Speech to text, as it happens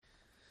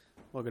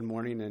Well, good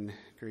morning and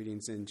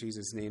greetings in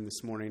Jesus' name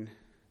this morning.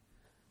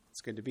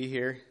 It's good to be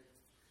here.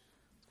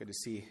 It's good to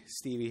see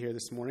Stevie here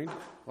this morning.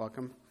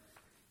 Welcome.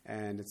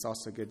 And it's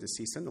also good to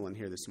see Sunderland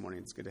here this morning.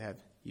 It's good to have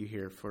you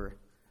here for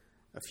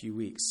a few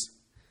weeks.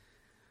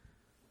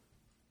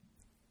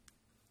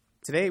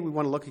 Today we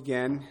want to look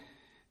again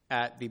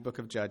at the book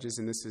of Judges,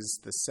 and this is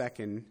the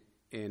second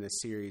in a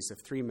series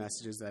of three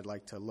messages that I'd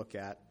like to look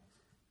at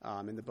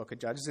in the book of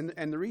Judges.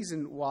 And the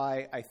reason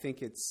why I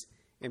think it's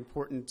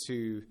important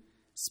to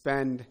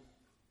spend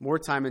more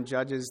time in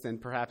Judges than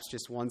perhaps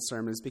just one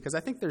sermon is because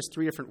I think there's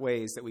three different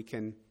ways that we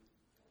can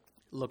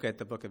look at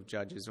the book of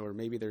Judges, or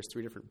maybe there's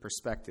three different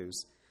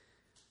perspectives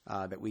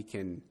that we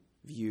can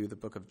view the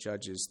book of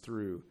Judges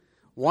through.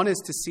 One is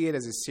to see it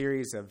as a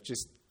series of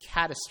just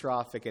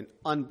catastrophic and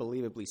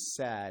unbelievably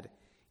sad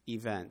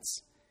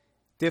events.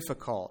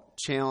 Difficult,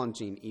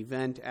 challenging,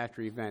 event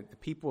after event. The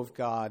people of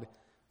God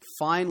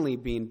finally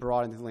being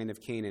brought into the land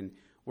of Canaan,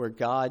 where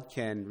God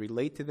can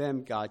relate to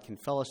them, God can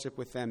fellowship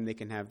with them, they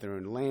can have their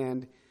own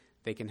land,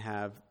 they can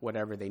have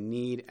whatever they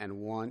need and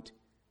want,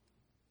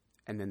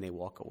 and then they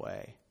walk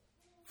away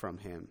from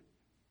him.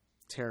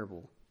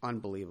 Terrible,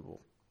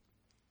 unbelievable.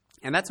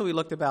 And that's what we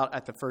looked about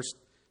at the first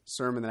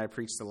sermon that I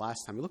preached the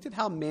last time. We looked at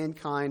how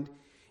mankind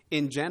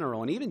in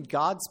general, and even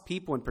God's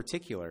people in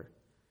particular,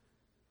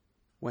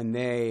 when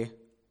they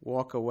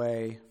walk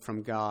away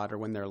from God or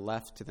when they're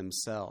left to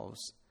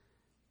themselves,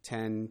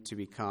 tend to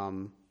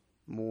become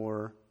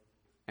more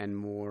and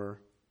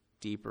more,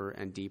 deeper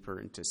and deeper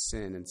into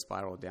sin and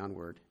spiral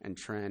downward and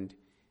trend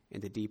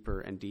into deeper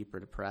and deeper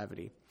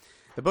depravity.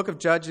 The book of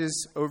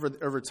Judges,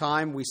 over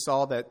time, we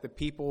saw that the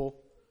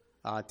people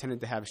tended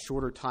to have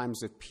shorter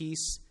times of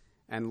peace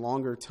and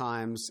longer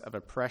times of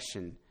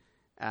oppression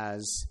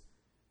as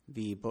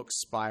the book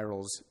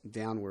spirals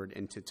downward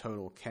into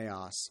total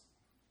chaos.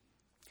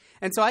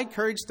 And so I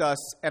encouraged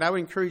us, and I would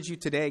encourage you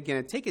today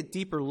again, to take a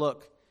deeper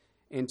look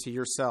into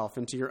yourself,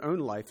 into your own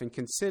life, and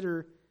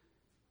consider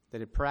the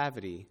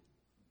depravity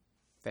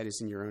that is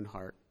in your own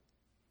heart.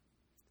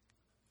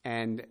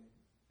 And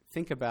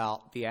think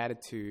about the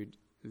attitude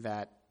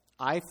that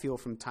I feel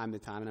from time to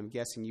time, and I'm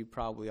guessing you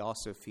probably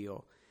also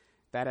feel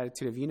that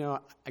attitude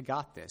of, I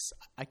got this.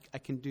 I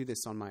can do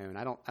this on my own.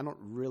 I don't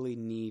really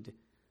need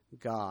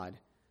God.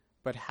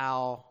 But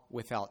how,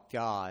 without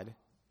God,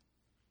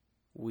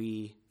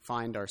 we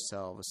find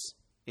ourselves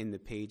in the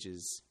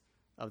pages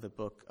of the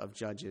book of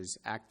Judges,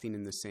 acting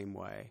in the same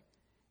way,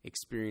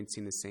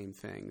 experiencing the same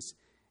things,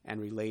 and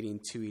relating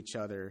to each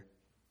other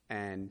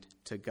and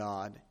to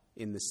God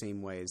in the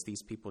same way as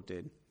these people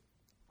did.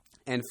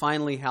 And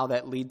finally, how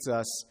that leads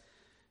us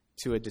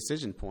to a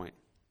decision point.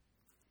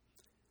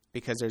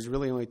 Because there's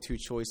really only two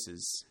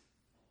choices.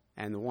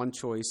 And the one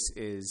choice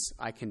is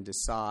I can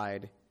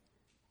decide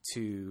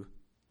to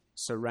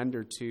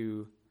surrender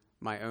to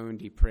my own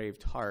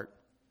depraved heart,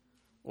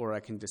 or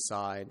I can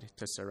decide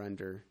to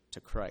surrender to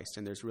Christ.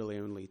 And there's really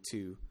only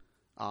two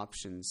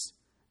options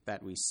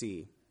that we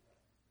see.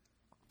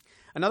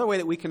 Another way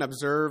that we can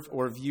observe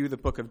or view the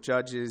book of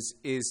Judges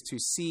is to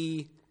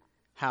see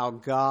how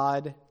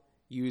God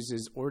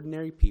uses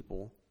ordinary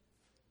people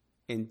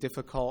in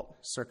difficult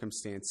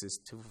circumstances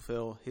to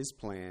fulfill his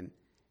plan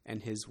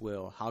and his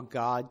will. How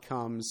God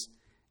comes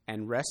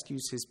and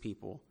rescues his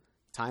people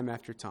time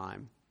after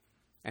time,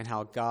 and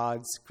how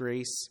God's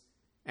grace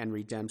and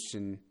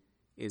redemption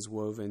is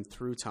woven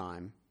through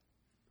time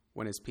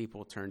when his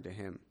people turn to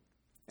him.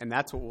 And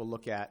that's what we'll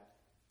look at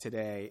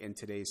today in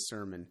today's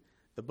sermon.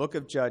 The book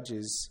of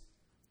Judges,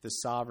 the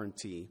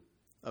sovereignty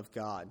of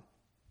God.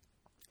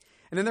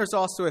 And then there's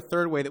also a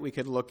third way that we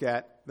could look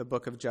at the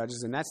book of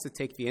Judges, and that's to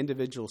take the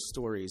individual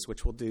stories,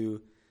 which we'll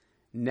do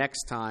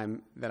next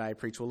time that I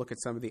preach. We'll look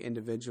at some of the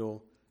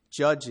individual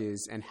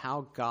judges and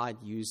how God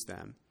used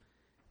them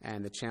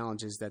and the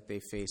challenges that they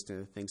faced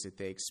and the things that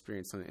they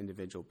experienced on an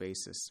individual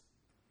basis.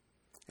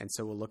 And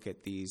so we'll look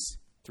at these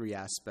three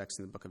aspects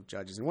in the book of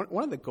Judges. And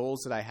one of the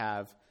goals that I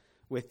have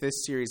with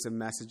this series of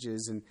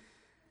messages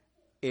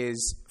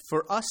is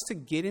for us to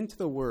get into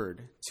the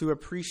Word, to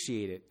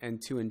appreciate it, and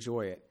to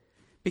enjoy it.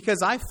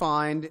 Because I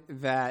find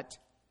that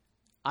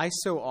I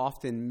so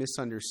often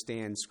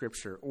misunderstand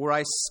Scripture, or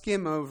I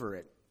skim over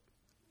it,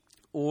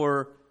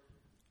 or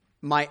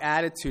my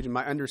attitude and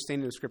my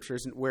understanding of Scripture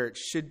isn't where it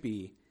should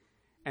be.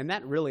 And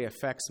that really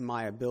affects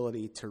my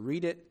ability to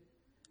read it,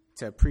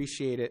 to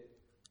appreciate it,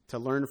 to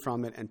learn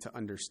from it, and to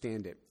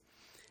understand it.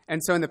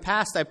 And so in the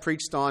past, I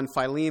preached on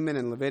Philemon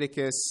and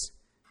Leviticus.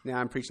 Now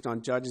I'm preaching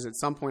on Judges. At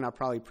some point, I'll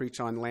probably preach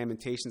on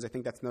Lamentations. I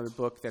think that's another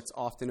book that's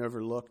often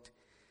overlooked.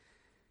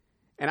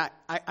 And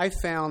I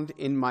found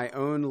in my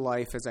own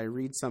life, as I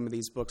read some of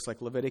these books,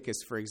 like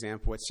Leviticus, for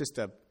example, it's just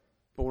a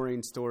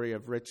boring story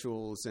of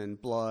rituals and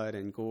blood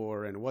and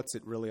gore and what's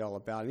it really all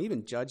about. And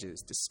even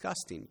Judges,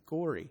 disgusting,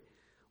 gory.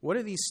 What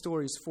are these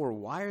stories for?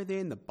 Why are they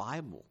in the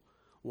Bible?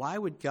 Why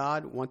would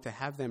God want to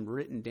have them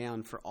written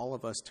down for all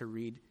of us to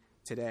read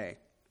today?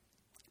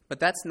 But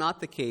that's not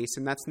the case,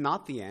 and that's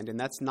not the end, and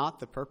that's not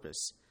the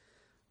purpose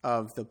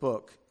of the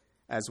book,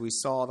 as we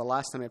saw the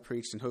last time I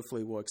preached, and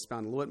hopefully we'll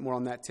expound a little bit more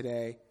on that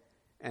today,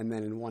 and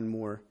then in one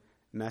more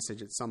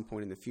message at some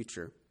point in the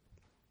future.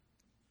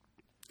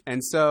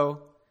 And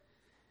so,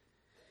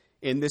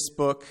 in this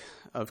book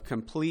of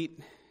complete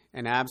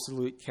and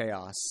absolute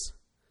chaos,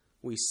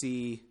 we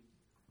see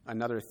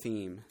another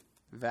theme,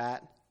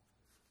 that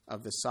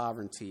of the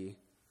sovereignty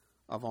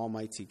of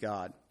Almighty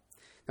God.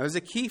 Now, there's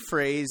a key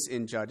phrase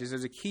in Judges.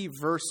 There's a key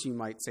verse, you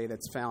might say,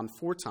 that's found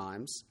 4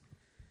 times.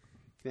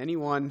 Can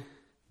anyone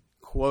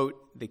quote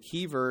the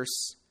key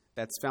verse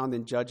that's found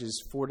in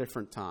Judges 4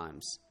 different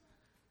times?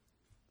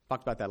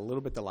 Talked about that a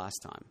little bit the last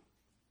time.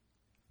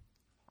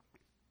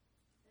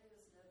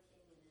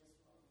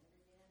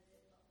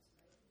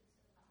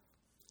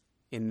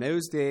 In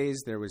those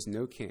days, there was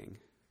no king,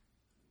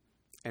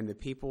 and the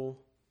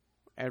people,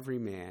 every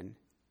man,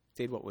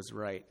 did what was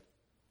right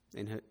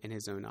in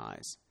his own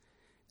eyes.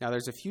 Now,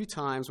 there's a few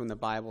times when the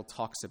Bible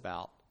talks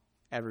about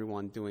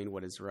everyone doing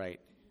what is right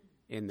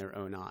in their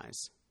own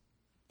eyes,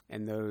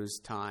 and those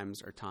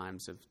times are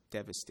times of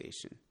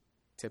devastation,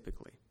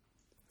 typically.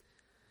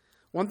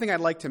 One thing I'd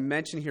like to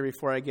mention here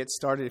before I get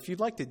started, if you'd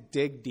like to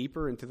dig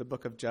deeper into the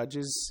book of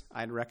Judges,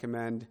 I'd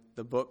recommend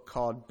the book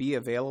called Be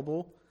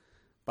Available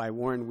by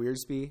Warren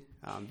Wiersbe.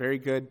 Very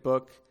good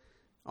book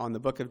on the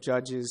book of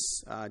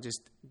Judges,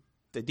 just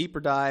the deeper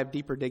dive,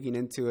 deeper digging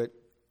into it,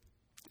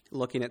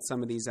 looking at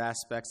some of these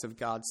aspects of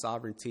God's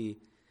sovereignty,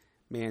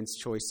 man's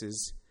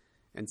choices,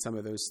 and some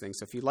of those things.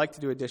 So if you'd like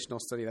to do additional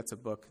study, that's a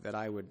book that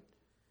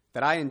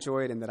I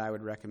enjoyed and that I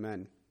would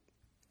recommend.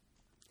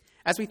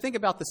 As we think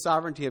about the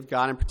sovereignty of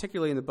God, and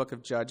particularly in the book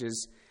of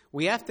Judges,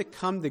 we have to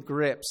come to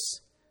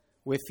grips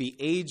with the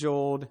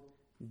age-old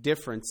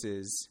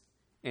differences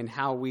in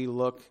how we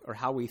look or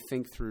how we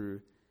think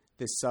through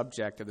this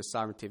subject of the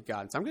sovereignty of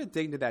God. So I'm going to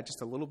dig into that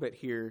just a little bit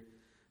here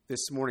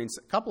this morning.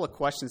 So a couple of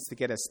questions to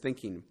get us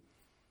thinking.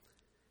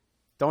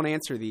 Don't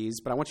answer these,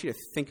 but I want you to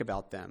think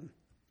about them.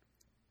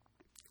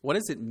 What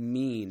does it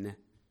mean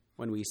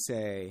when we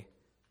say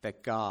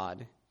that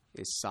God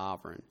is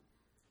sovereign?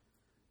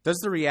 Does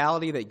the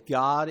reality that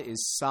God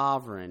is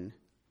sovereign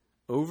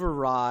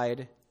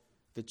override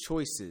the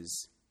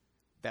choices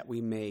that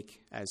we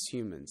make as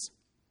humans?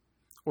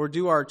 Or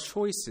do our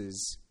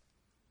choices,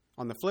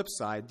 on the flip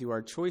side, do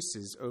our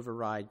choices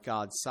override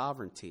God's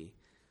sovereignty?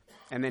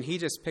 And then he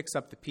just picks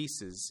up the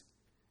pieces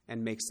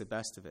and makes the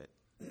best of it.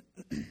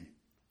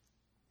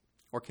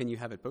 Or can you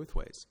have it both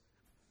ways?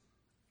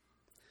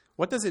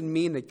 What does it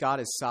mean that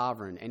God is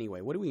sovereign anyway?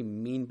 What do we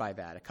mean by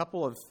that? A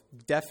couple of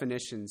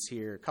definitions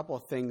here, a couple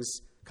of things,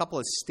 a couple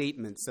of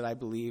statements that I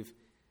believe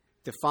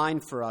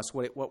define for us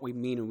what we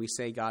mean when we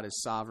say God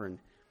is sovereign.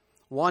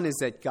 One is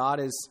that God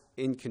is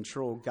in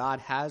control. God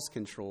has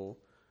control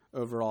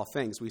over all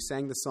things. We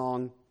sang the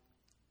song,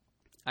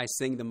 I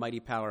Sing the Mighty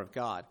Power of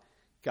God.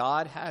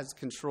 God has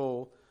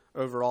control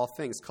over all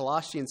things.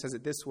 Colossians says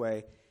it this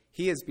way,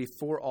 he is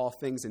before all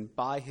things, and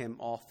by him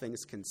all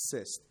things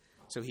consist.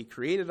 So he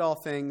created all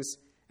things,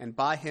 and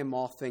by him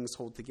all things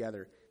hold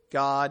together.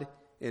 God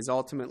is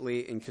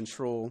ultimately in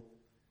control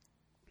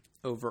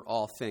over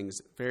all things.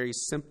 Very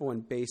simple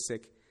and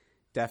basic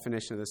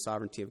definition of the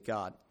sovereignty of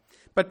God.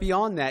 But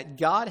beyond that,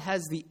 God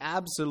has the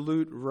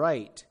absolute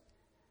right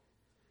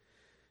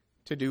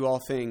to do all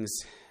things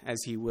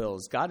as he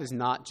wills. God is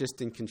not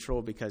just in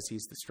control because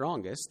he's the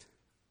strongest.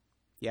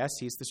 Yes,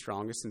 he's the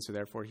strongest, and so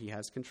therefore he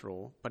has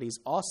control. But he's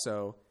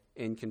also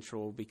in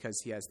control because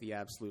he has the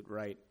absolute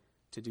right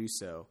to do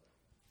so.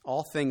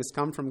 All things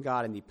come from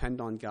God and depend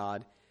on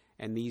God,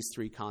 and these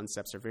 3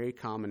 concepts are very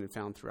common and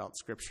found throughout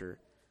Scripture,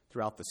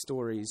 throughout the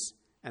stories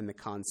and the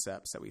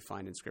concepts that we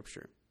find in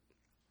Scripture.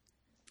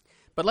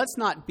 But let's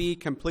not be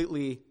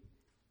completely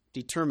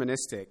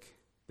deterministic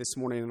this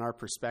morning in our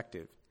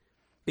perspective,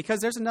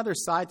 because there's another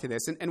side to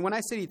this. And when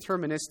I say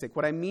deterministic,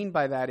 what I mean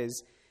by that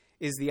is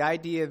the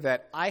idea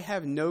that I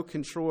have no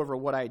control over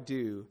what I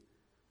do.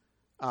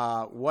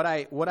 What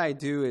I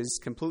do is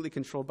completely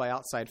controlled by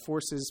outside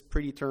forces,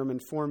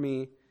 predetermined for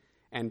me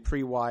and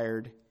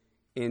pre-wired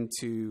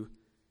into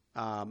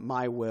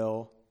my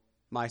will,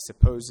 my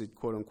supposed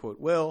quote-unquote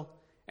will,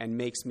 and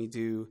makes me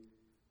do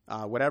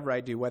whatever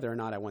I do, whether or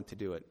not I want to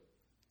do it.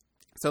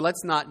 So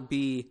let's not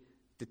be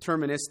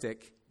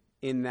deterministic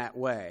in that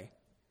way,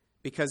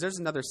 because there's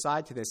another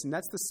side to this, and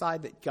that's the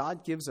side that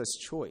God gives us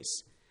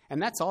choice.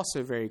 And that's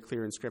also very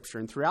clear in Scripture.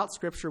 And throughout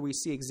Scripture, we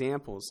see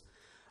examples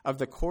of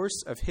the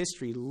course of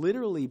history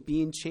literally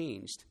being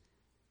changed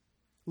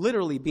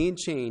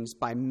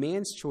by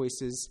man's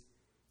choices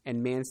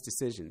and man's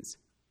decisions.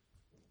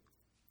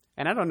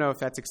 And I don't know if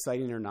that's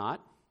exciting or not.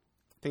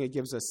 I think it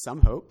gives us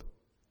some hope.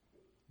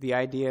 The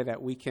idea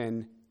that we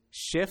can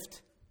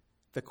shift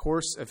the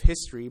course of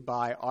history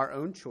by our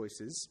own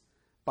choices,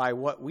 by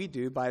what we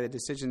do, by the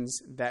decisions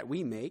that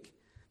we make.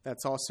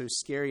 That's also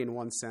scary in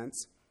one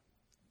sense.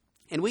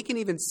 And we can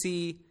even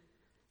see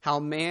how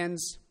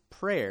man's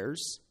prayer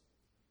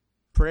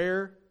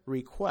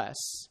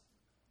requests,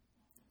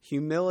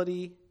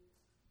 humility,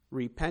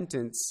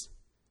 repentance,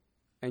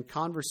 and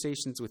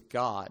conversations with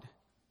God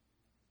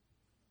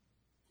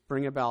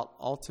bring about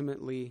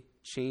ultimately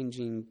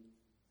changing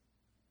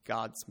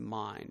God's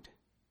mind,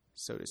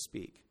 so to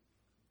speak.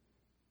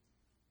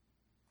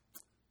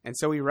 And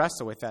so we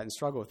wrestle with that and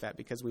struggle with that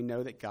because we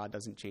know that God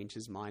doesn't change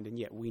his mind, and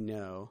yet we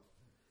know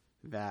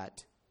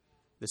that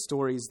the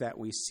stories that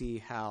we see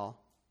how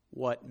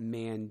what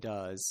man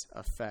does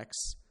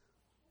affects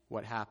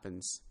what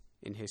happens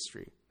in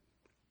history.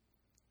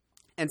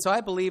 And so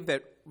I believe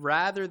that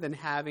rather than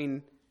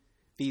having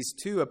these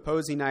two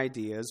opposing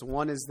ideas,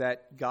 one is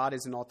that God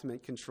is in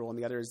ultimate control and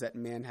the other is that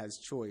man has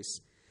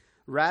choice,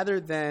 rather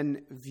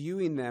than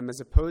viewing them as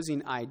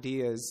opposing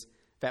ideas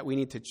that we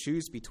need to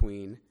choose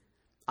between,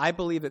 I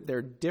believe that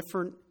they're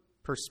different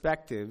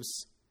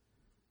perspectives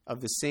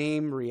of the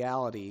same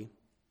reality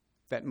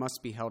that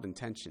must be held in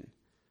tension.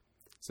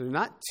 So they're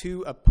not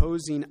two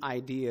opposing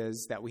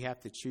ideas that we have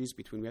to choose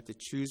between. We have to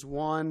choose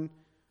one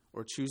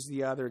or choose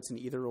the other. It's an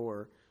either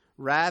or.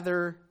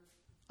 Rather,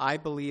 I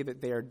believe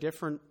that they are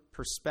different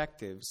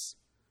perspectives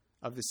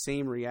of the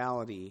same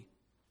reality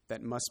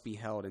that must be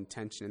held in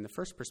tension. And the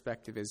first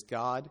perspective is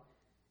God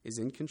is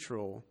in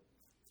control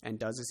and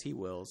does as he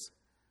wills.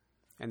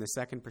 And the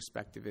second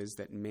perspective is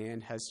that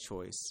man has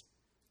choice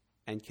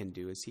and can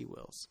do as he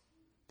wills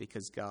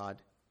because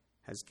God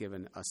has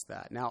given us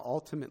that. Now,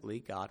 ultimately,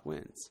 God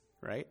wins,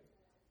 right?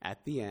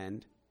 At the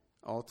end,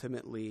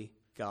 ultimately,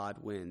 God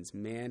wins.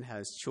 Man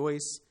has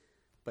choice,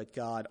 but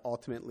God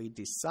ultimately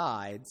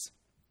decides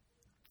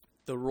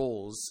the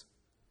rules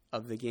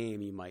of the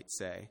game, you might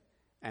say,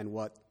 and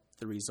what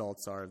the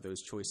results are of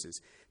those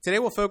choices. Today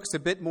we'll focus a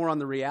bit more on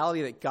the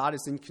reality that God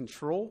is in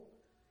control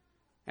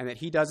and that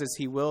he does as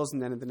he wills,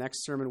 and then in the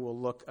next sermon we'll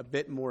look a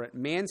bit more at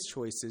man's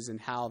choices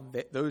and how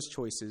those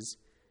choices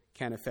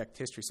can affect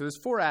history. So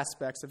there's four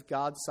aspects of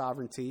God's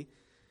sovereignty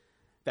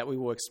that we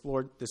will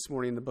explore this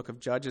morning in the book of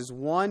Judges.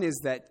 One is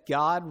that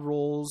God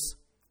rules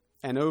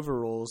and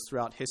overrules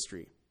throughout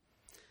history.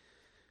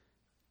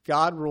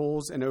 God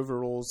rules and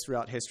overrules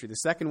throughout history. The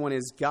second one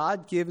is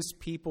God gives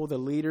people the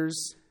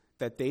leaders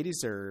that they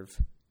deserve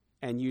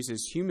and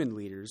uses human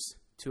leaders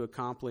to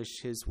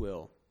accomplish his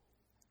will.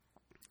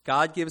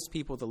 God gives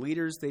people the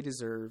leaders they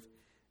deserve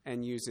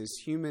and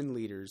uses human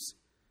leaders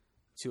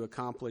to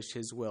accomplish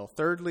his will.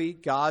 Thirdly,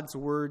 God's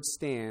word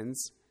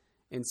stands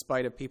in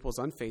spite of people's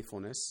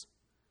unfaithfulness.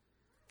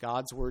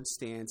 God's word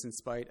stands in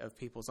spite of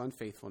people's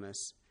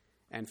unfaithfulness.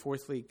 And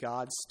fourthly,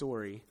 God's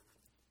story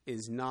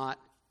is not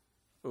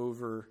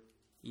over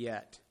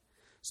yet.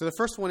 So the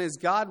first one is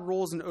God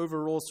rules and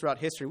overrules throughout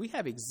history. We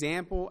have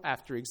example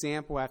after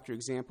example after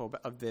example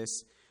of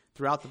this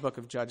throughout the book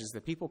of Judges. The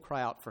people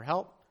cry out for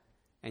help,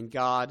 and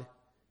God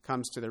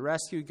comes to the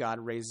rescue. God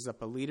raises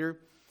up a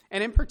leader.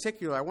 And in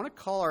particular, I want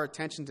to call our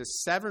attention to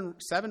seven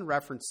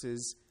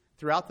references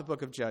throughout the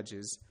book of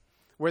Judges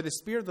where the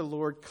Spirit of the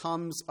Lord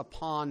comes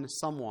upon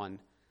someone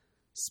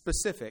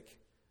specific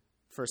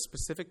for a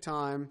specific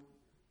time,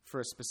 for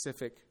a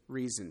specific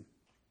reason.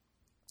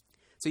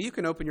 So you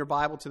can open your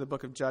Bible to the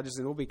book of Judges,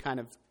 and we'll be kind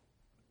of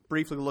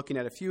briefly looking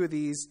at a few of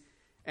these,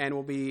 and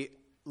we'll be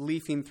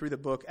leafing through the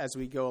book as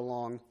we go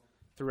along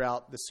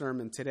throughout the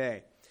sermon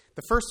today.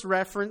 The first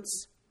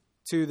reference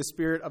to the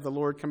Spirit of the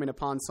Lord coming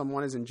upon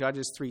someone is in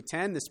Judges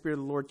 3:10. The Spirit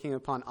of the Lord came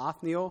upon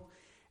Othniel,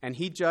 and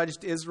he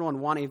judged Israel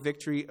and won a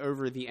victory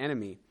over the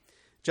enemy.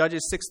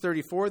 Judges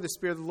 6:34, the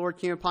Spirit of the Lord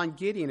came upon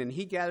Gideon, and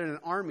he gathered an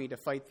army to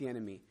fight the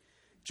enemy.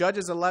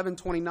 Judges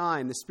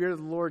 11:29, the Spirit of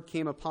the Lord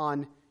came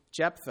upon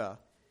Jephthah,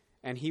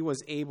 and he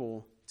was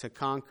able to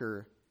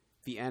conquer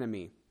the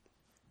enemy.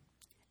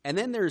 And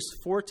then there's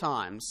four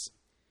times,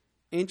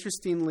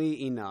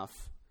 interestingly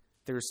enough,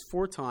 there's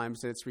four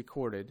times that it's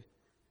recorded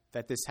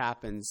that this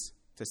happens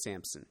to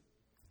Samson.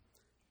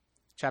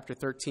 Chapter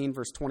 13,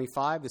 verse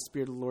 25, the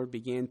Spirit of the Lord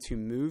began to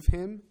move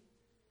him.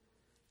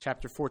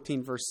 Chapter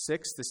 14, verse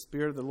 6, the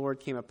Spirit of the Lord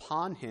came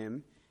upon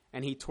him,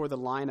 and he tore the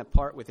lion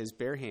apart with his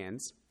bare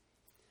hands.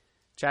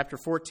 Chapter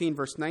 14,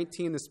 verse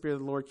 19, the Spirit of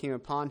the Lord came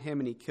upon him,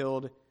 and he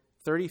killed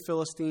 30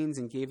 Philistines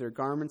and gave their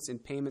garments in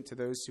payment to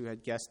those who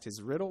had guessed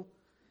his riddle.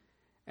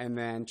 And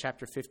then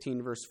chapter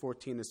 15, verse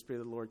 14, the Spirit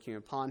of the Lord came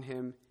upon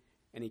him,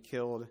 and he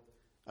killed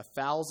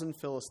 1,000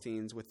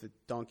 Philistines with the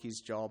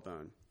donkey's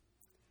jawbone.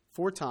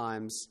 Four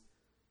times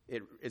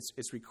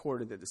it's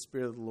recorded that the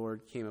Spirit of the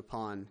Lord came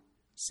upon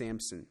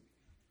Samson.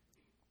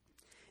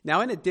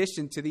 Now, in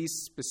addition to these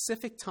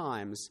specific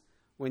times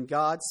when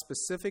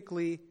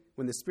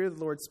the Spirit of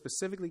the Lord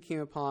specifically came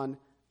upon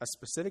a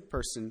specific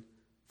person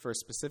for a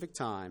specific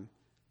time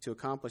to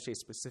accomplish a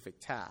specific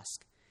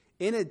task,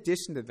 in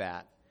addition to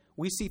that,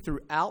 we see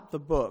throughout the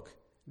book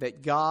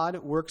that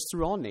God works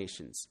through all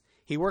nations.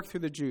 He worked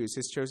through the Jews,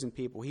 his chosen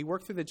people. He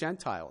worked through the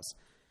Gentiles.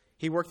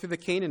 He worked through the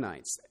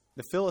Canaanites,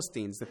 the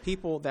Philistines, the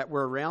people that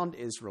were around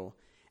Israel.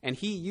 And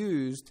he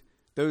used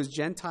those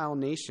Gentile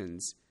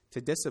nations to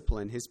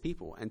discipline his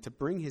people and to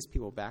bring his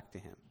people back to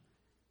him.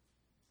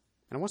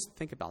 And I want us to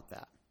think about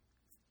that.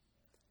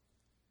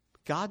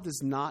 God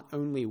does not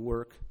only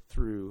work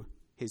through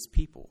his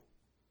people.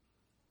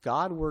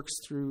 God works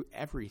through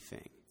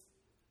everything,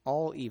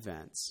 all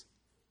events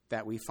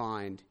that we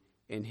find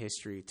in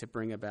history to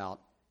bring about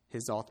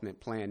his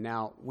ultimate plan.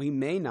 Now, we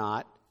may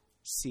not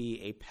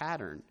see a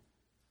pattern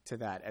to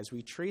that. As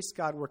we trace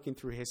God working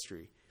through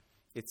history,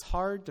 it's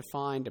hard to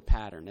find a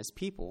pattern. As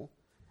people,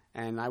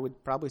 And I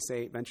would probably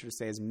venture to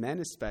say, as men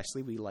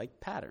especially, we like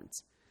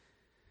patterns.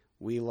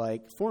 We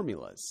like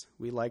formulas.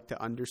 We like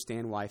to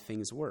understand why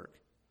things work.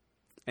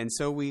 And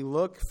so we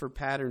look for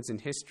patterns in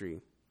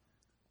history,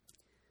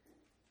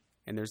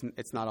 and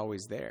it's not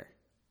always there.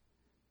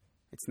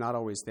 It's not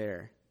always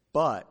there.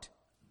 But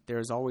there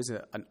is always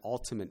an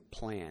ultimate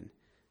plan.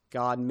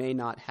 God may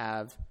not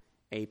have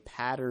a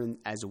pattern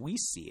as we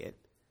see it,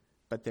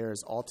 but there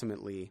is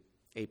ultimately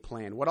a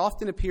plan. What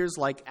often appears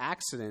like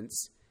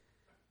accidents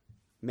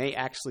may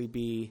actually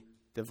be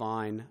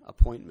divine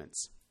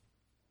appointments.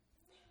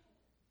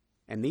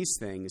 And these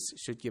things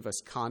should give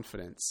us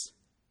confidence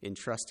in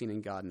trusting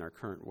in God in our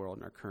current world,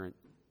 in our current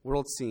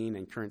world scene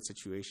and current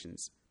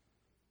situations.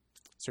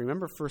 So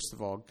remember, first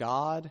of all,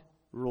 God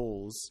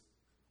rules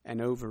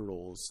and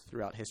overrules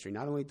throughout history.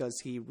 Not only does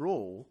he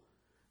rule,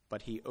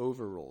 but he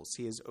overrules.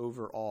 He is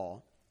over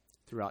all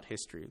throughout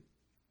history.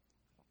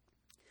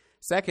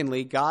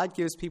 Secondly, God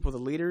gives people the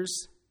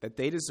leaders that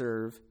they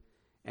deserve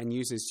and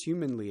uses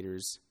human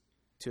leaders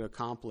to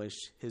accomplish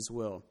his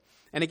will.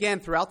 And again,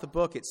 throughout the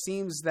book, it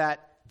seems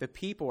that the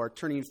people are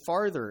turning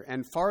farther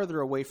and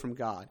farther away from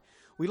God.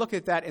 We looked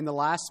at that in the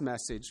last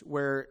message,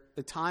 where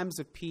the times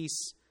of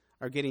peace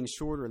are getting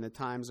shorter and the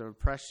times of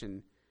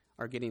oppression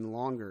are getting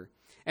longer.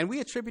 And we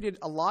attributed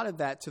a lot of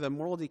that to the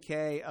moral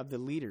decay of the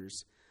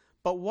leaders.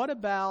 But what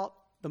about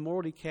the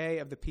moral decay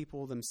of the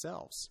people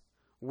themselves?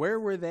 Where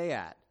were they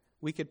at?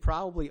 We could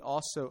probably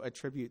also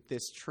attribute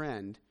this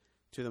trend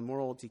to the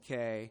moral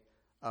decay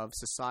of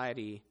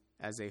society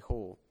as a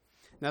whole.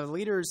 Now, the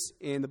leaders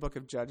in the book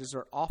of Judges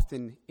are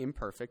often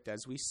imperfect,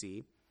 as we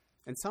see,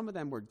 and some of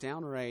them were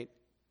downright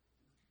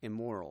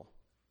immoral.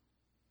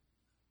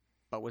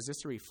 But was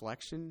this a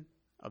reflection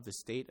of the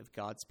state of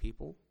God's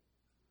people?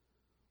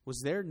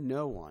 Was there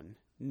no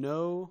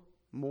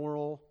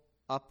moral,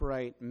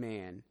 upright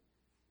man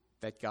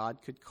that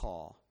God could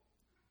call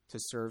to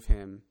serve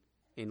him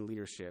in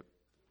leadership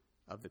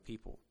of the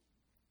people?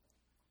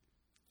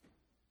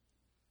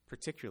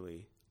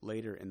 Particularly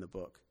later in the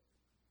book.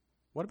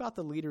 What about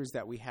the leaders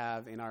that we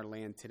have in our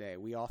land today?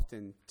 We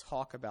often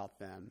talk about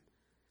them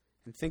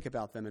and think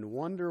about them and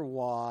wonder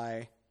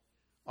why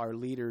our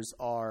leaders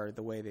are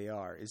the way they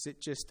are. Is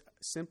it just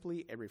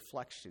simply a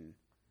reflection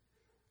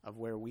of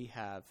where we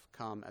have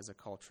come as a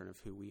culture and of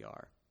who we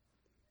are?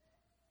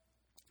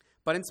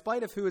 But in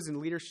spite of who is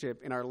in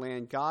leadership in our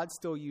land, God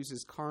still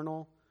uses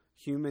carnal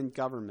human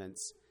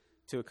governments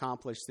to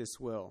accomplish this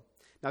will.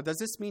 Now, does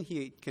this mean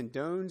he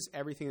condones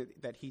everything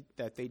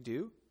that they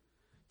do?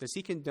 Does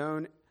he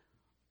condone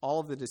all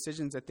of the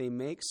decisions that they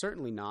make?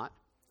 Certainly not.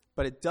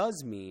 But it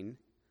does mean,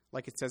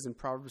 like it says in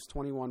Proverbs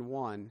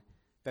 21:1,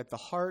 that the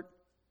heart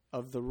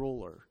of the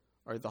ruler,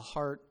 or the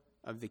heart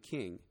of the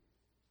king,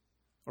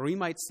 or we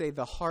might say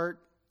the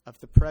heart of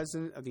the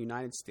President of the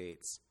United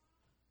States,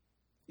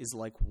 is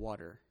like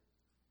water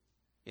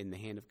in the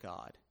hand of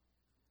God,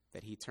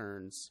 that he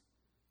turns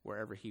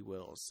wherever he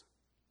wills.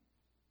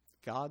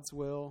 God's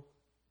will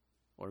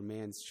or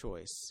man's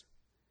choice?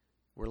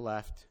 We're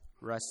left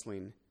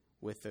wrestling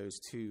with those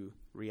two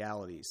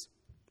realities.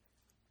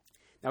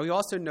 Now, we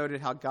also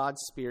noted how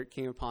God's Spirit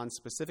came upon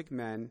specific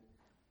men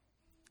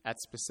at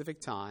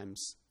specific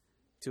times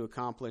to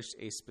accomplish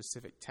a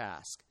specific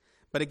task.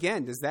 But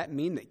again, does that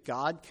mean that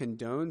God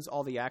condones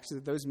all the actions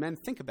of those men?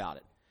 Think about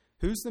it.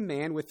 Who's the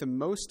man with the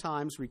most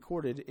times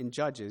recorded in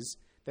Judges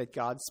that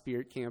God's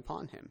Spirit came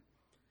upon him?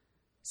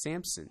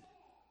 Samson.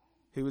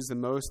 Who was the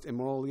most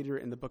immoral leader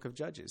in the book of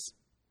Judges?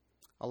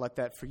 I'll let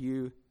that for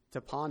you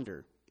to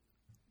ponder.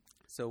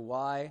 So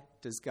why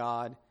does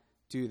God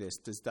do this?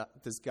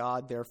 Does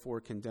God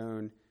therefore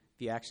condone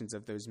the actions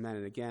of those men?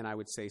 And again, I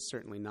would say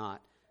certainly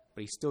not,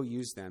 but he still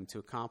used them to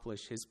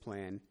accomplish his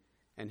plan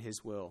and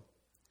his will.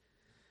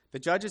 The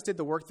judges did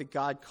the work that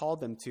God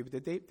called them to,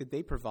 but did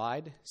they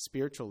provide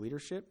spiritual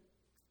leadership?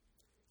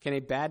 Can a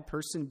bad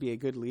person be a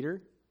good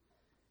leader?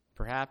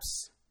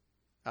 Perhaps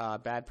a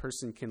bad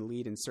person can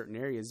lead in certain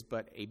areas,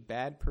 but a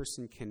bad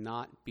person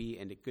cannot be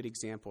a good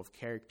example of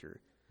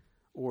character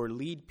or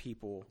lead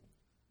people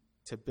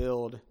to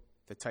build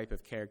the type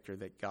of character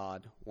that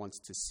God wants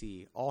to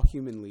see. All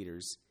human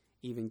leaders,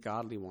 even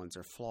godly ones,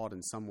 are flawed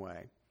in some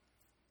way,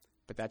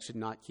 but that should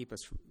not keep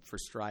us from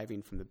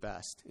striving from the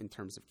best in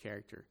terms of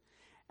character.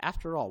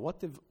 After all,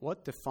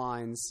 what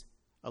defines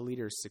a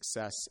leader's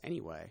success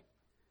anyway?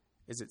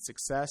 Is it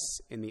success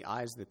in the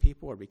eyes of the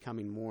people or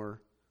becoming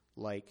more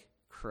like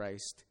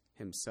Christ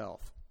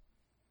himself?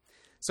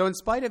 So in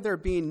spite of there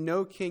being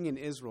no king in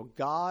Israel,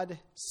 God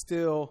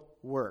still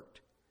worked.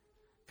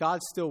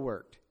 God still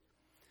worked.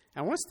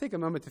 And I want us to take a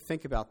moment to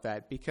think about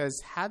that, because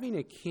having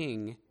a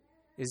king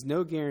is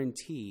no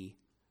guarantee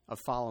of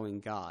following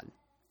God.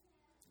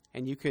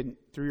 And you could,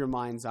 through your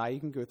mind's eye, you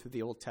can go through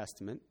the Old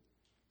Testament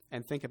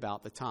and think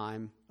about the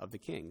time of the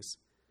kings.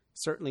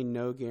 Certainly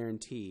no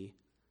guarantee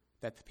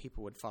that the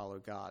people would follow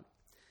God.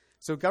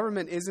 So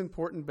government is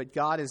important, but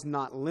God is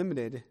not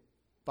limited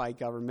by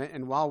government.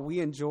 And while we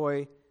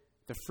enjoy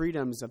the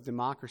freedoms of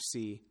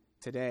democracy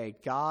today,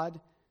 God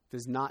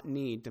does not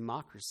need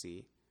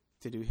democracy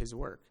to do his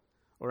work.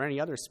 or any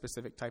other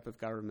specific type of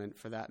government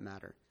for that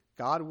matter.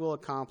 God will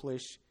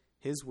accomplish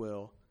his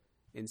will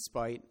in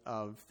spite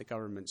of the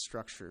government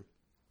structure.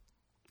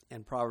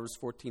 And Proverbs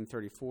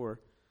 14:34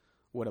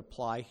 would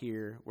apply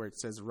here, where it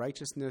says,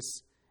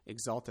 righteousness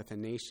exalteth a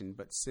nation,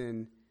 but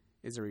sin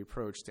is a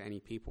reproach to any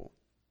people.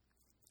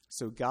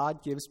 So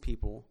God gives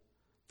people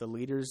the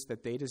leaders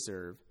that they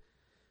deserve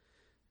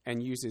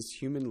and uses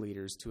human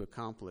leaders to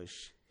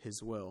accomplish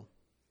his will.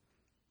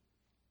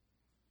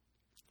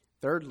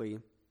 Thirdly,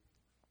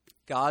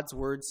 God's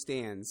word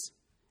stands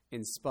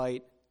in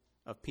spite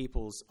of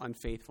people's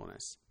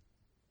unfaithfulness.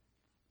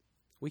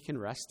 We can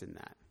rest in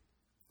that.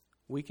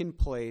 We can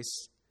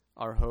place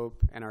our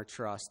hope and our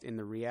trust in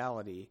the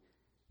reality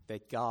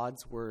that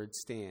God's word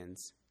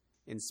stands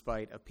in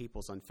spite of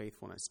people's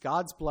unfaithfulness.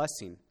 God's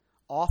blessing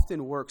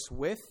often works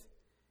with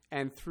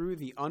and through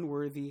the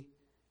unworthy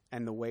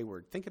and the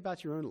wayward. Think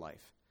about your own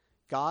life.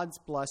 God's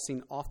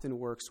blessing often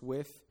works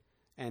with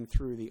and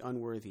through the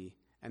unworthy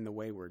and the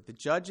wayward. The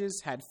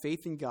judges had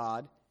faith in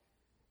God,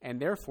 and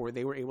therefore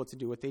they were able to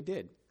do what they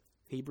did.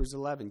 Hebrews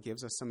 11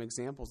 gives us some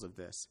examples of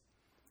this.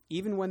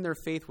 Even when their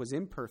faith was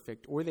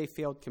imperfect or they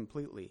failed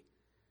completely,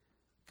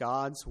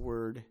 God's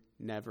word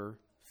never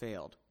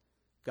failed.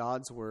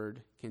 God's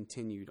word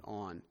continued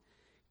on.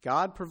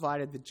 God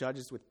provided the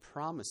judges with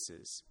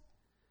promises,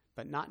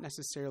 but not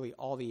necessarily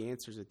all the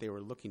answers that they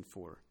were looking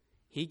for.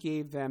 He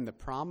gave them the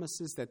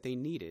promises that they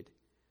needed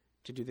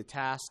to do the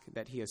task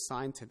that he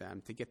assigned to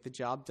them to get the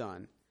job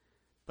done,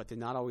 but did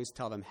not always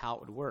tell them how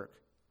it would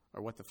work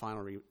or what the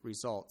final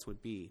results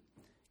would be.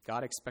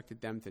 God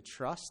expected them to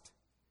trust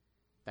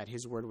that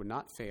his word would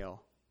not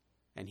fail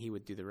and he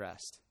would do the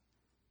rest.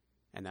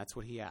 And that's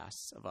what he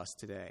asks of us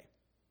today.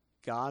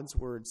 God's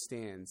word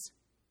stands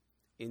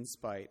in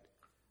spite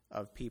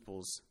of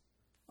people's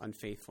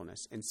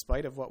unfaithfulness. In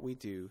spite of what we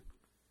do,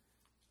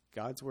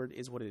 God's word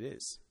is what it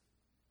is.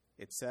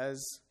 It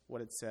says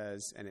what it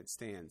says, and it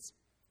stands.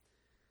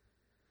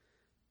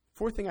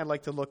 Fourth thing I'd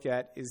like to look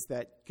at is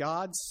that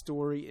God's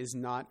story is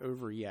not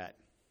over yet.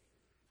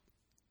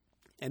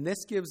 And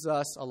this gives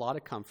us a lot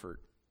of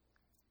comfort.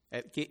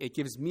 It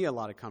gives me a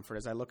lot of comfort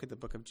as I look at the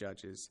book of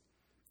Judges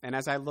and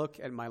as I look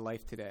at my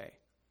life today.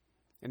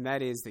 And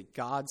that is that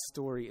God's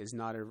story is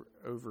not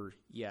over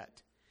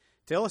yet.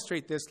 To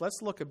illustrate this,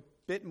 let's look a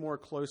bit more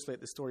closely at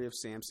the story of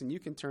Samson. You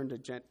can turn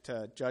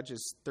to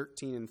Judges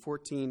 13 and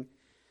 14.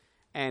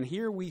 And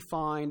here we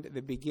find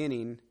the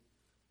beginning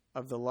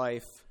of the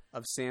life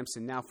of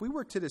Samson. Now, if we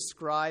were to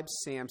describe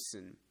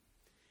Samson,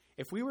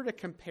 if we were to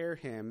compare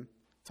him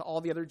to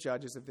all the other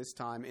judges of this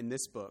time in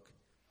this book,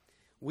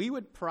 we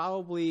would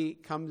probably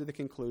come to the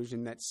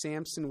conclusion that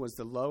Samson was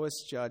the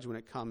lowest judge when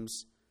it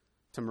comes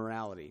to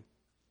morality.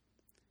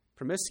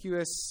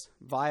 Promiscuous,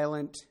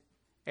 violent,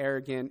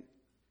 arrogant.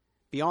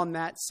 Beyond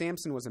that,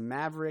 Samson was a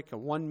maverick, a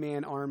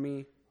one-man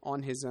army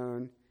on his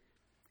own.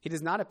 He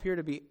does not appear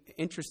to be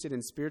interested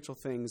in spiritual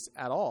things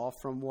at all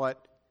from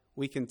what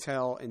we can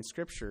tell in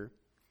Scripture.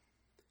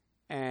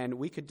 And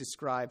we could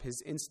describe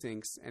his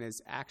instincts and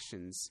his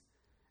actions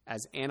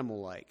as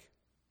animal-like.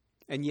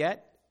 And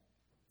yet,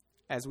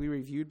 as we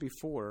reviewed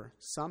before,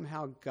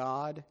 somehow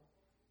God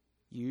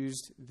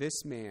used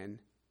this man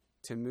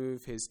to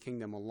move his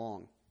kingdom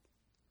along.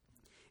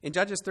 In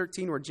Judges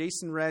 13, where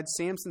Jason read,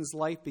 Samson's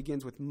life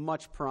begins with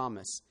much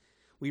promise.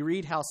 We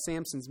read how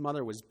Samson's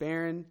mother was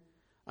barren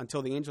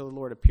until the angel of the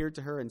Lord appeared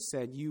to her and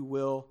said, "You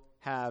will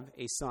have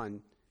a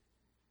son."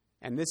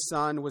 And this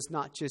son was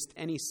not just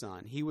any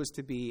son. He was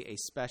to be a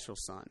special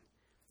son.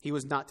 He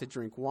was not to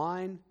drink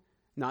wine,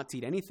 not to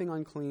eat anything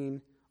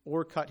unclean,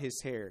 or cut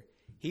his hair.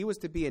 He was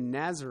to be a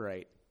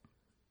Nazirite,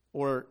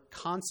 or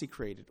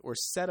consecrated, or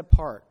set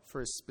apart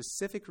for a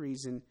specific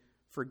reason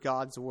for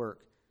God's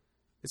work.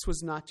 This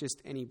was not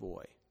just any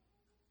boy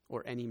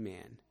or any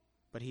man,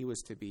 but he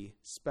was to be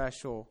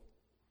special,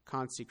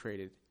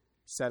 consecrated,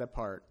 set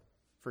apart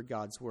for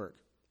God's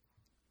work.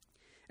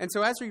 And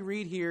so as we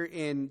read here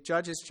in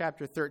Judges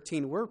chapter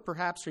 13, we're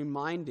perhaps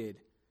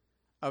reminded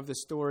of the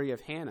story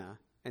of Hannah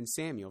and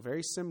Samuel.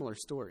 Very similar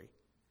story.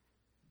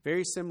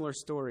 Very similar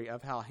story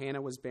of how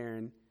Hannah was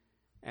barren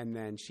and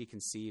then she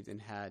conceived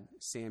and had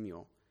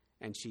Samuel,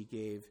 and she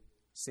gave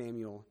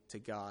Samuel to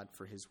God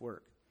for his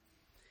work.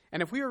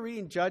 And if we were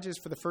reading Judges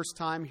for the first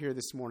time here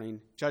this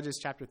morning, Judges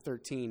chapter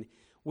 13,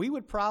 we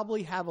would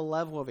probably have a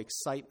level of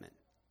excitement.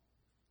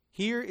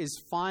 Here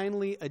is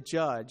finally a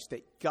judge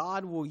that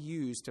God will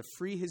use to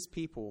free his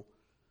people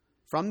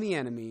from the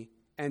enemy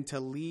and to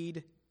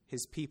lead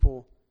his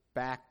people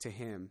back to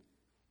him,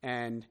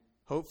 and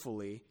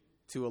hopefully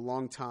to a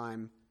long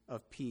time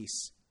of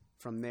peace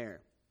from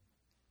there.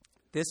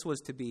 This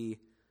was to be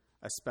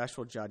a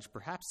special judge,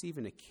 perhaps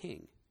even a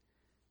king,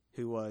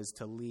 who was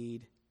to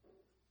lead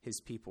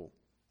his people.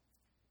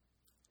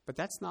 But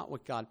that's not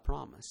what God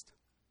promised.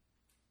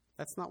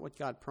 That's not what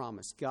God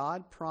promised.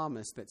 God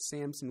promised that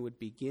Samson would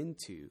begin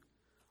to,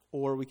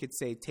 or we could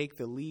say take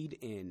the lead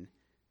in,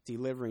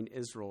 delivering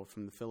Israel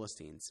from the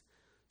Philistines.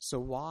 So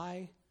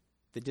why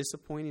the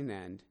disappointing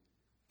end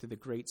to the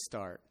great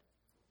start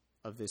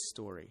of this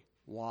story?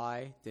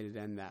 Why did it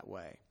end that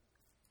way?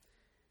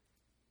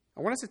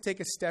 I want us to take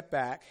a step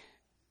back,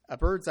 a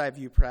bird's eye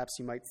view, perhaps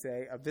you might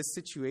say, of this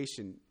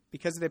situation,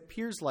 because it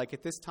appears like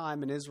at this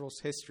time in Israel's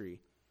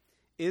history,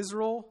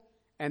 Israel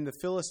and the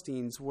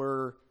Philistines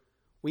were,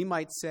 we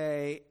might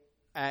say,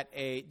 at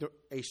a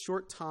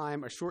short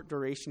time, a short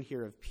duration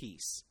here of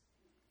peace.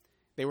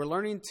 They were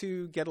learning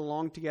to get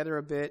along together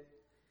a bit.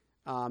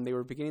 They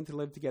were beginning to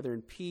live together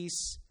in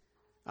peace.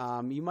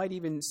 You might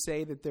even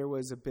say that there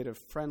was a bit of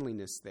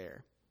friendliness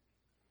there.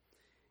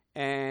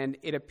 And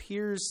it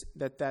appears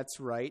that that's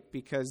right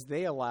because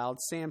they allowed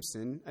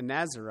Samson, a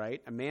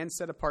Nazarite, a man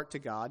set apart to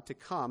God, to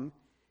come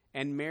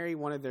and marry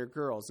one of their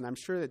girls. And I'm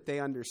sure that they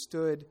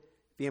understood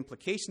the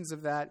implications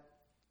of that,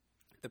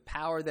 the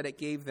power that it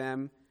gave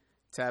them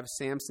to have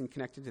Samson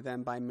connected to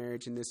them by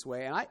marriage in this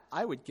way. And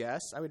I would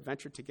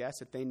venture to guess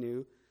that they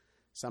knew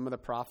some of the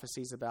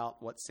prophecies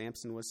about what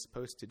Samson was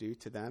supposed to do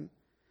to them,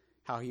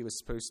 how he was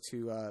supposed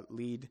to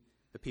lead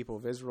the people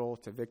of Israel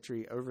to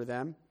victory over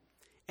them.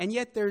 And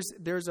yet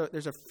there's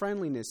a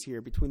friendliness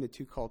here between the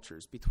two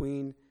cultures,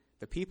 between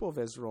the people of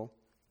Israel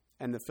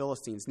and the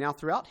Philistines. Now,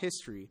 throughout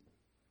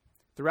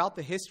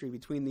the history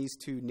between these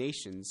two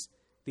nations,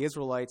 the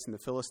Israelites and the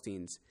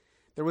Philistines,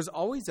 there was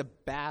always a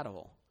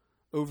battle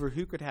over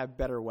who could have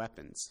better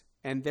weapons,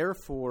 and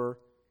therefore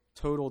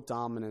total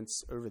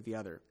dominance over the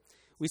other.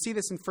 We see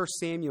this in 1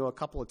 Samuel a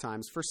couple of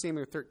times. 1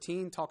 Samuel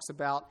 13 talks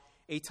about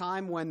a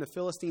time when the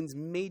Philistines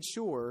made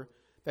sure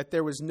that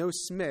there was no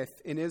smith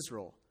in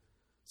Israel,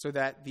 so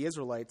that the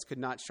Israelites could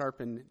not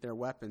sharpen their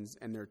weapons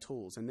and their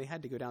tools, and they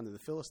had to go down to the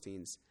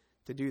Philistines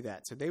to do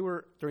that. So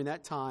during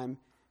that time,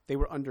 they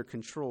were under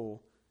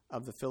control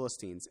of the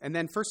Philistines. And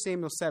then 1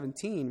 Samuel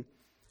 17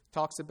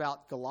 talks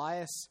about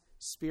Goliath's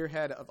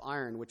spearhead of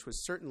iron, which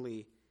was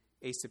certainly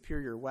a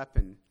superior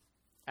weapon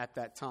at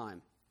that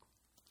time.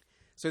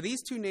 So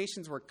these two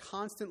nations were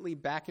constantly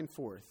back and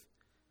forth,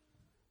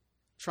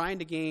 trying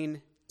to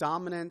gain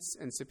dominance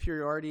and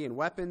superiority in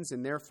weapons,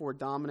 and therefore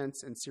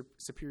dominance and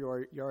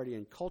superiority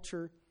in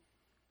culture,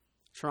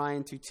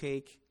 trying to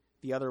take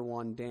the other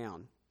one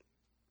down.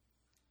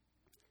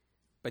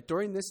 But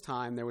during this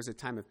time, there was a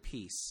time of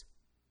peace.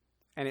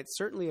 And it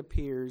certainly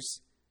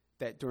appears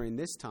that during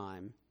this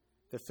time,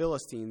 the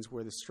Philistines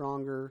were the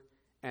stronger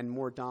and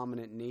more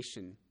dominant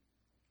nation.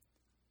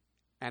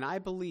 And I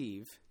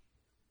believe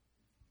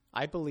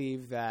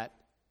that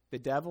the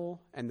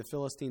devil and the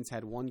Philistines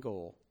had one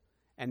goal,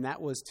 and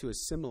that was to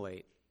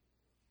assimilate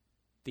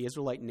the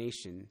Israelite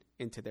nation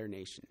into their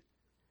nation.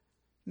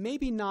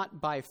 Maybe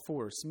not by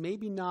force,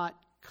 maybe not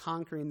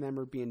conquering them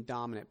or being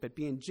dominant, but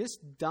being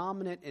just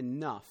dominant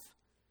enough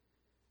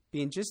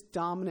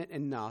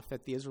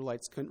that the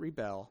Israelites couldn't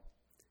rebel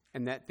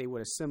and that they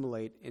would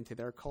assimilate into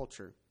their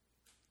culture.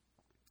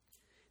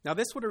 Now,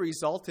 this would have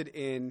resulted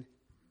in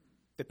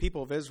the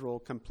people of Israel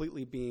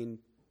completely being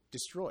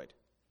destroyed.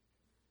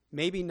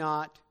 Maybe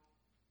not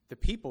the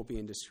people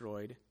being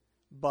destroyed,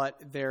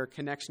 but their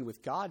connection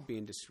with God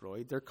being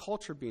destroyed, their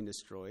culture being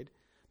destroyed,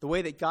 the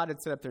way that God had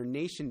set up their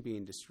nation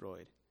being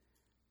destroyed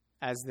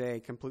as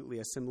they completely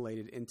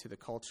assimilated into the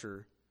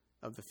culture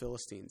of the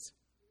Philistines.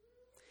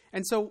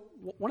 And so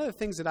one of the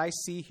things that I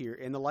see here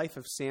in the life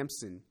of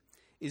Samson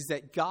is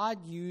that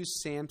God used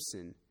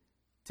Samson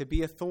to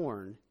be a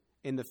thorn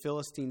in the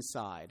Philistine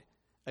side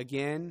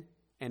again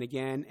and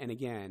again and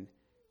again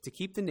to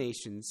keep the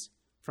nations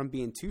from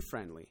being too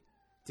friendly,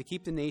 to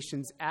keep the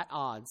nations at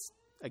odds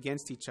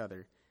against each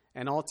other,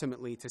 and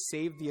ultimately to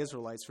save the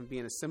Israelites from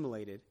being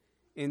assimilated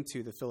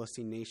into the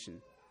Philistine nation.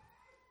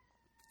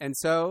 And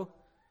so,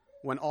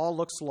 when all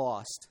looks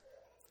lost,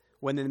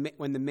 when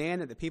the man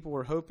that the people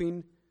were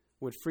hoping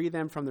would free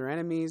them from their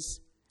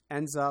enemies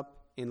ends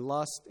up in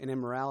lust and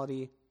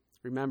immorality,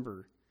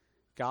 remember,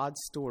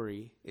 God's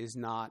story is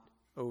not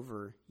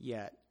over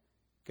yet.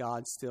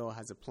 God still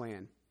has a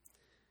plan.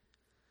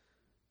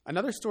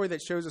 Another story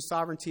that shows the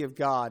sovereignty of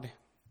God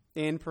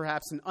in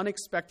perhaps an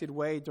unexpected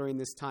way during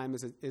this time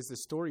is the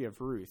story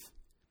of Ruth.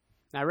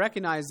 Now, I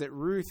recognize that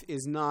Ruth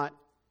is not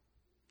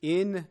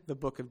in the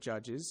book of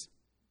Judges,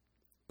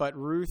 but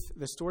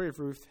the story of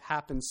Ruth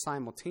happens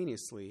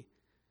simultaneously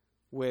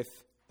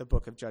with the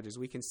book of Judges.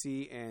 We can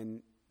see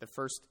in the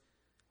first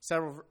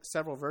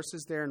several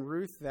verses there in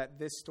Ruth that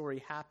this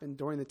story happened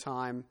during the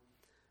time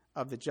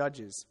of the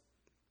Judges.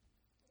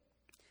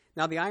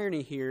 Now, the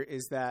irony here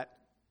is that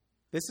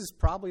this is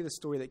probably the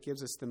story that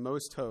gives us the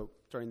most hope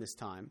during this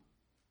time,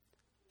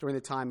 during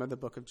the time of the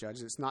book of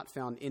Judges. It's not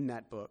found in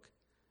that book,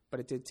 but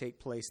it did take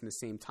place in the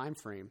same time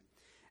frame.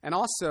 And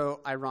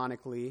also,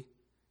 ironically,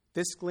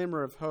 this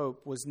glimmer of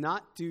hope was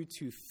not due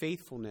to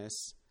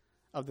faithfulness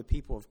of the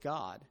people of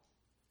God,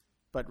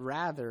 but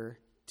rather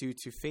due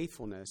to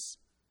faithfulness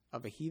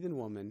of a heathen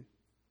woman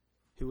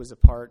who was a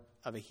part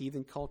of a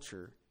heathen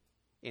culture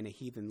in a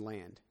heathen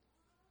land.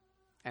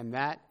 And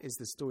that is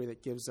the story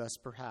that gives us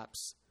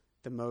perhaps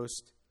the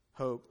most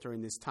hope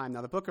during this time.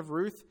 Now, the book of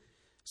Ruth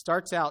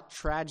starts out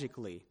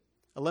tragically.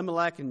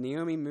 Elimelech and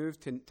Naomi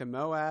moved to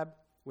Moab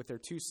with their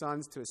two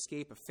sons to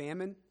escape a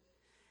famine.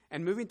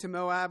 And moving to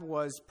Moab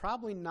was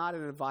probably not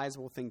an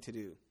advisable thing to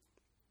do,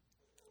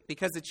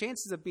 because the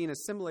chances of being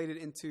assimilated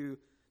into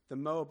the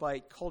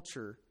Moabite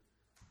culture,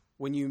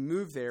 when you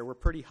moved there, were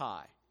pretty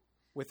high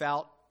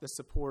without the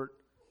support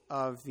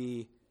of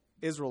the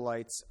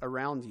Israelites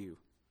around you,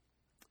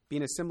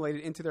 being assimilated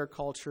into their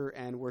culture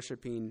and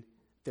worshiping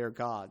their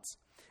gods.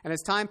 And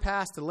as time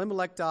passed,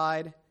 Elimelech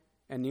died,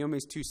 and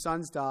Naomi's 2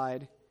 sons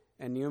died,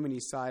 and Naomi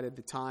decided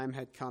the time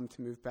had come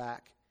to move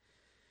back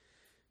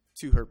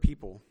to her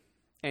people.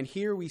 And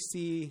here we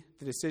see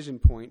the decision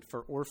point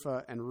for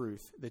Orpah and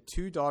Ruth, the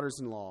 2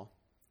 daughters-in-law.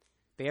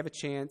 They have a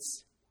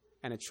chance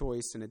and a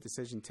choice and a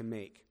decision to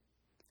make.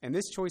 And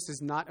this choice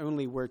is not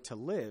only where to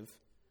live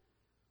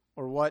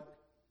or what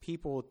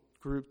people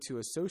group to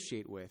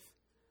associate with,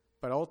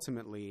 but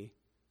ultimately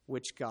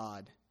which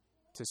God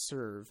to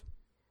serve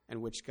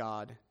and which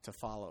God to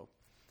follow.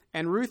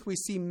 And Ruth, we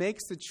see,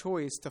 makes the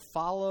choice to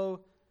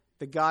follow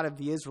the God of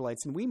the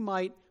Israelites. And we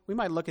might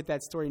look at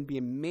that story and be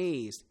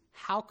amazed.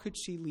 How could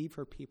she leave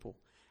her people?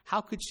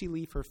 How could she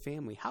leave her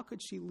family? How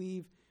could she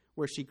leave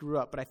where she grew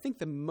up? But I think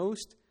the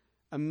most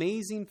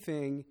amazing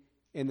thing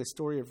in the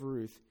story of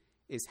Ruth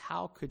is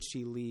how could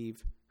she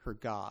leave her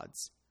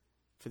gods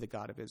for the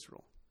God of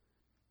Israel?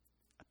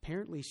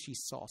 Apparently she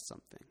saw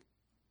something.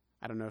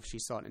 I don't know if she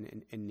saw it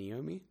in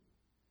Naomi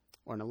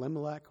or in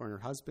Elimelech or in her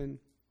husband.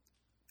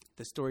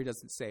 The story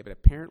doesn't say, but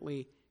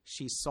apparently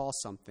she saw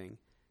something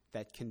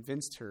that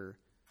convinced her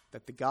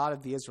that the God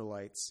of the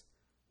Israelites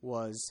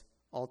was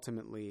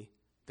ultimately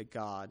the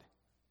God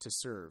to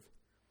serve.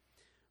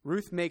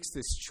 Ruth makes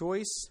this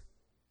choice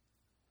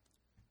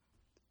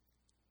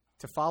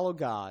to follow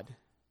God,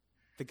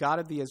 the God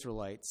of the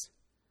Israelites,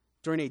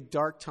 during a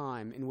dark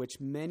time in which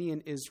many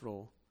in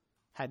Israel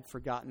had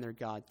forgotten their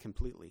God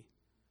completely,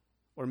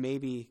 or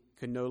maybe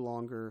they no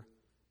longer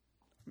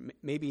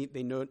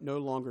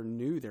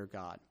knew their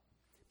God.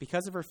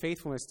 Because of her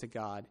faithfulness to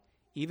God,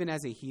 even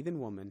as a heathen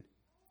woman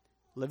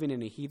living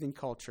in a heathen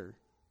culture,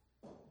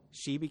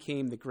 she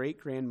became the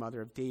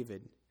great-grandmother of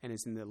David and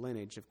is in the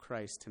lineage of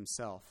Christ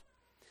himself.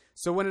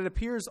 So when it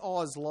appears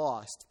all is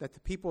lost, that the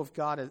people of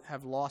God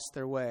have lost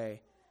their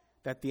way,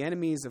 that the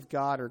enemies of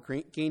God are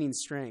gaining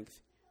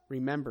strength,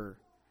 remember,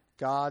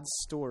 God's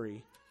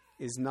story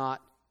is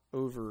not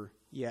over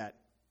yet.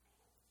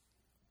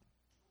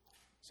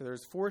 So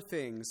there's 4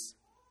 things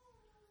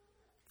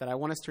that I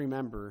want us to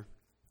remember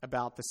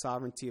about the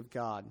sovereignty of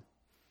God.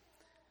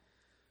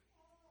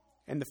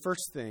 And the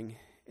first thing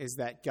is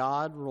that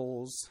God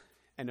rules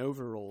and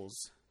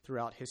overrules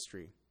throughout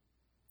history.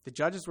 The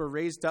judges were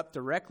raised up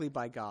directly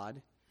by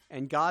God,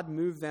 and God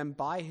moved them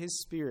by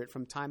his Spirit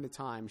from time to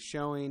time,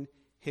 showing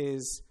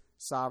his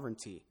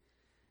sovereignty.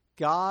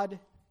 God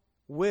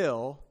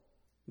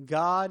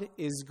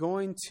is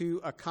going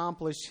to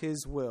accomplish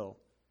his will.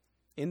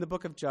 In the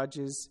book of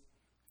Judges,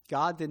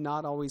 God did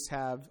not always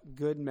have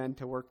good men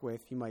to work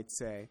with, you might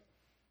say,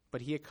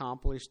 but he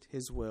accomplished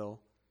his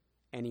will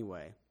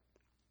anyway.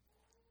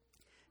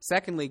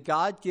 Secondly,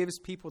 God gives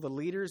people the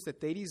leaders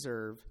that they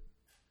deserve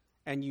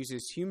and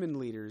uses human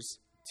leaders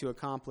to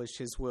accomplish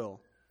his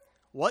will.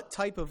 What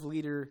type of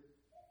leader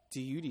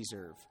do you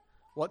deserve?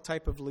 What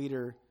type of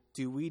leader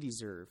do we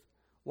deserve?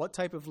 What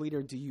type of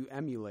leader do you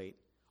emulate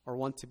or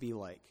want to be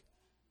like?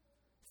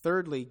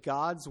 Thirdly,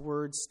 God's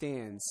word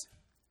stands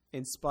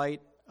in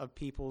spite of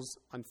people's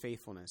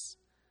unfaithfulness.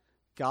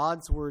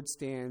 God's word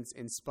stands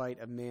in spite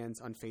of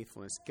man's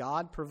unfaithfulness.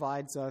 God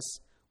provides us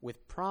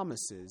with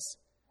promises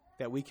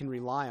that we can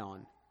rely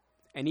on.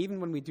 And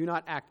even when we do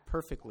not act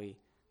perfectly,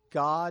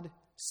 God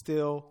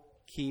still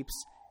keeps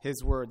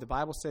his word. The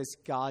Bible says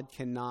God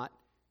cannot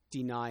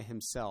deny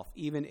himself.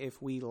 Even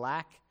if we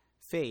lack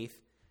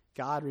faith,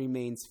 God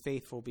remains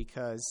faithful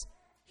because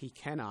he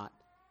cannot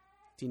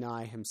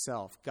deny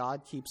himself.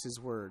 God keeps his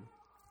word.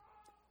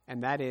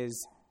 And that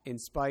is in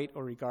spite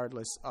or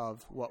regardless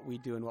of what we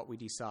do and what we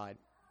decide.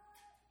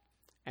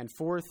 And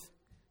fourth,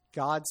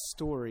 God's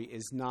story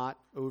is not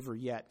over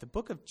yet. The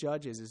book of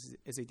Judges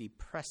is a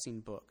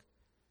depressing book.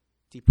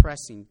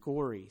 Depressing,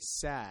 gory,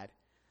 sad.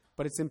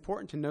 But it's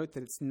important to note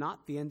that it's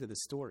not the end of the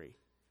story.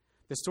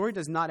 The story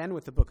does not end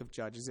with the book of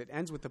Judges. It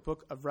ends with the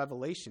book of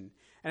Revelation.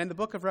 And in the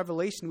book of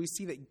Revelation, we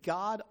see that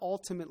God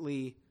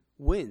ultimately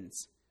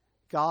wins.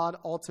 God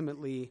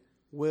ultimately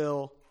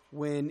will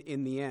win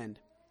in the end.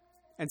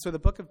 And so the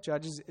book of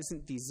Judges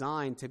isn't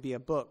designed to be a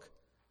book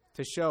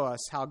to show us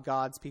how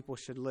God's people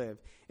should live.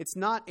 It's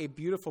not a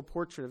beautiful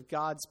portrait of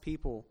God's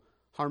people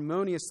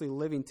harmoniously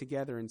living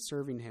together and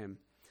serving him.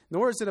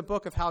 Nor is it a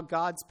book of how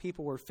God's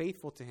people were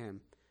faithful to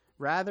him.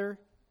 Rather,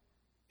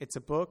 it's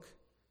a book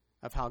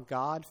of how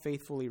God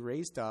faithfully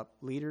raised up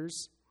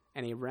leaders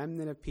and a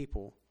remnant of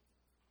people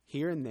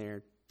here and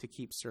there to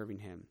keep serving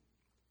him.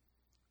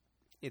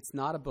 It's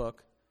not a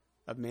book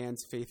of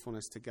man's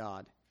faithfulness to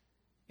God.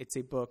 It's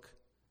a book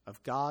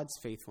of God's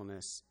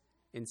faithfulness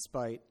in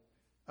spite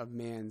of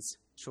man's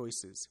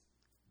choices.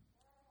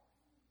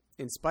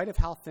 In spite of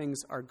how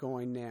things are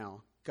going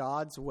now,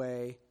 God's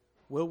way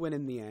will win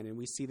in the end, and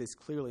we see this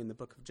clearly in the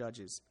book of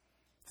Judges.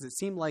 Does it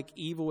seem like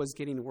evil is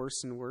getting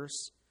worse and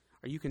worse?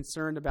 Are you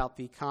concerned about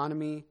the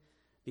economy,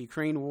 the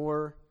Ukraine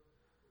war,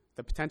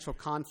 the potential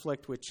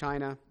conflict with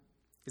China?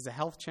 Is a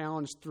health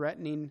challenge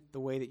threatening the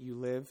way that you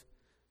live?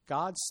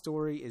 God's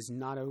story is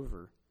not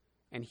over,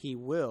 and he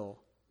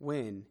will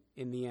win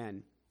in the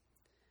end.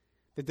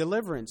 The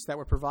deliverance that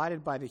were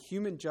provided by the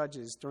human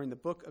judges during the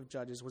book of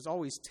Judges was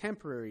always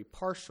temporary,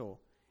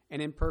 partial,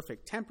 and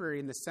imperfect. Temporary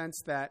in the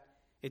sense that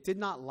it did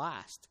not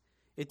last.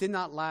 It did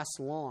not last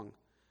long.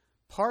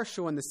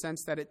 Partial in the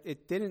sense that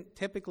it didn't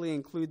typically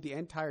include the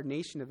entire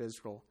nation of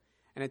Israel,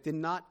 and it did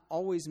not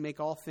always make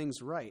all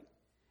things right.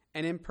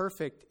 And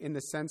imperfect in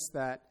the sense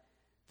that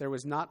there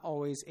was not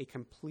always a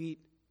complete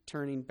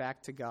turning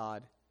back to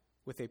God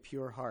with a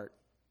pure heart.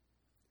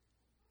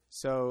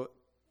 So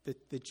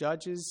the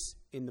judges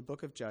in the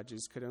book of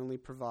Judges could only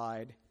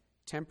provide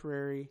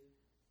temporary,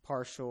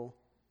 partial,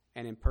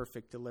 and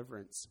imperfect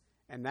deliverance.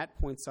 And that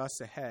points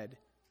us ahead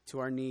to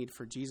our need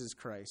for Jesus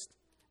Christ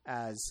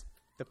as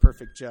the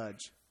perfect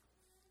judge.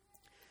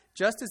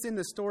 Just as in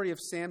the story of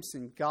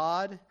Samson,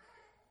 God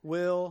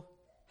will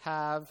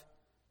have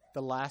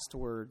the last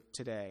word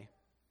today.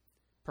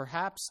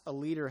 Perhaps a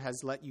leader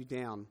has let you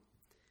down.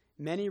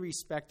 Many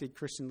respected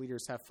Christian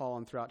leaders have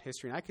fallen throughout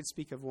history. And I could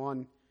speak of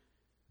one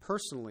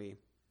personally,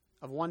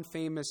 of one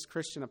famous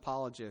Christian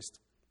apologist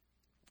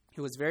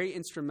who was very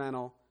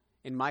instrumental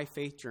in my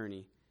faith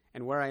journey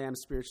and where I am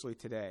spiritually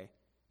today.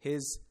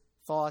 His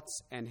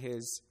thoughts and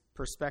his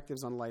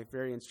perspectives on life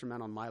very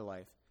instrumental in my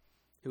life,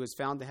 who was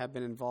found to have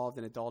been involved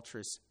in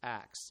adulterous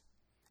acts.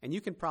 And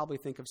you can probably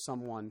think of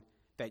someone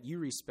that you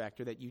respect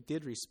or that you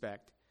did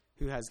respect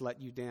who has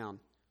let you down.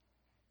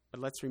 But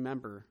let's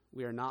remember,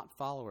 we are not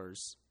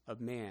followers of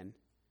man.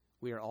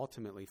 We are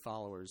ultimately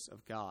followers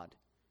of God.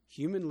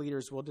 Human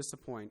leaders will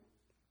disappoint,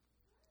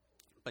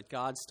 but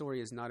God's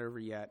story is not over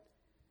yet,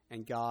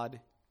 and God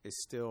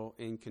is still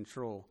in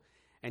control.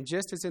 And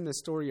just as in the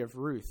story of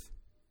Ruth,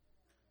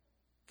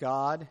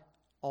 God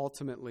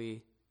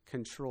ultimately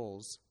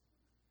controls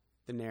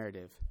the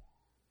narrative.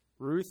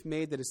 Ruth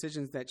made the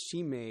decisions that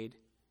she made,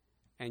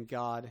 and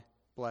God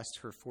blessed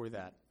her for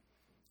that.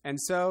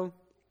 And so,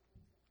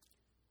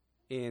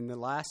 in the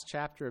last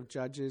chapter of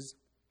Judges,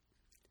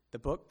 the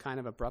book kind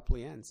of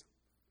abruptly ends.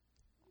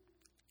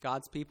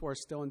 God's people are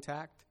still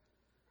intact,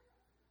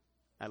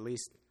 at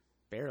least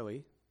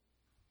barely.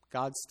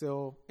 God's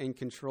still in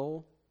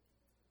control,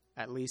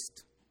 at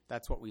least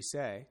that's what we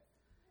say.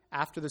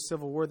 After the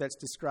civil war that's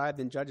described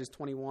in Judges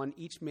 21,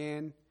 each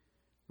man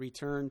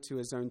returned to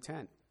his own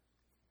tent.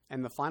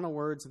 And the final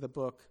words of the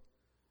book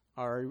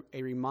are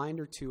a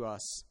reminder to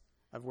us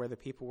of where the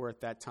people were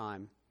at that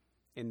time.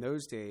 In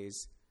those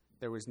days,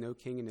 there was no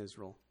king in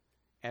Israel.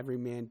 Every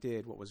man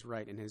did what was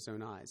right in his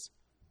own eyes.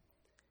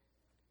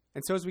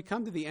 And so as we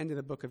come to the end of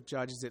the book of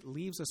Judges, it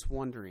leaves us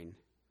wondering,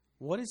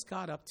 what is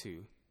God up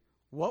to?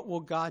 What will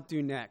God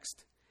do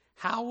next?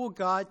 How will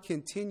God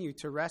continue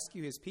to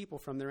rescue his people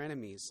from their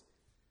enemies?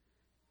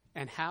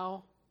 And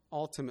how,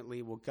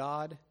 ultimately, will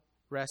God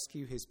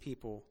rescue his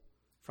people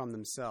from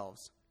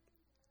themselves?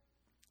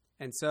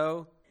 And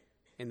so,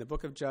 in the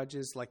book of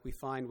Judges, like we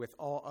find with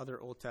all other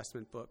Old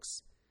Testament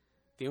books,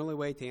 the only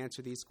way to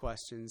answer these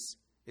questions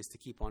is to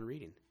keep on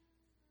reading.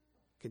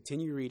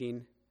 Continue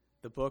reading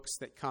the books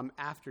that come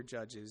after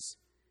Judges,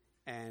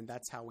 and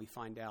that's how we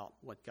find out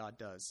what God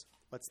does.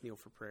 Let's kneel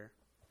for prayer.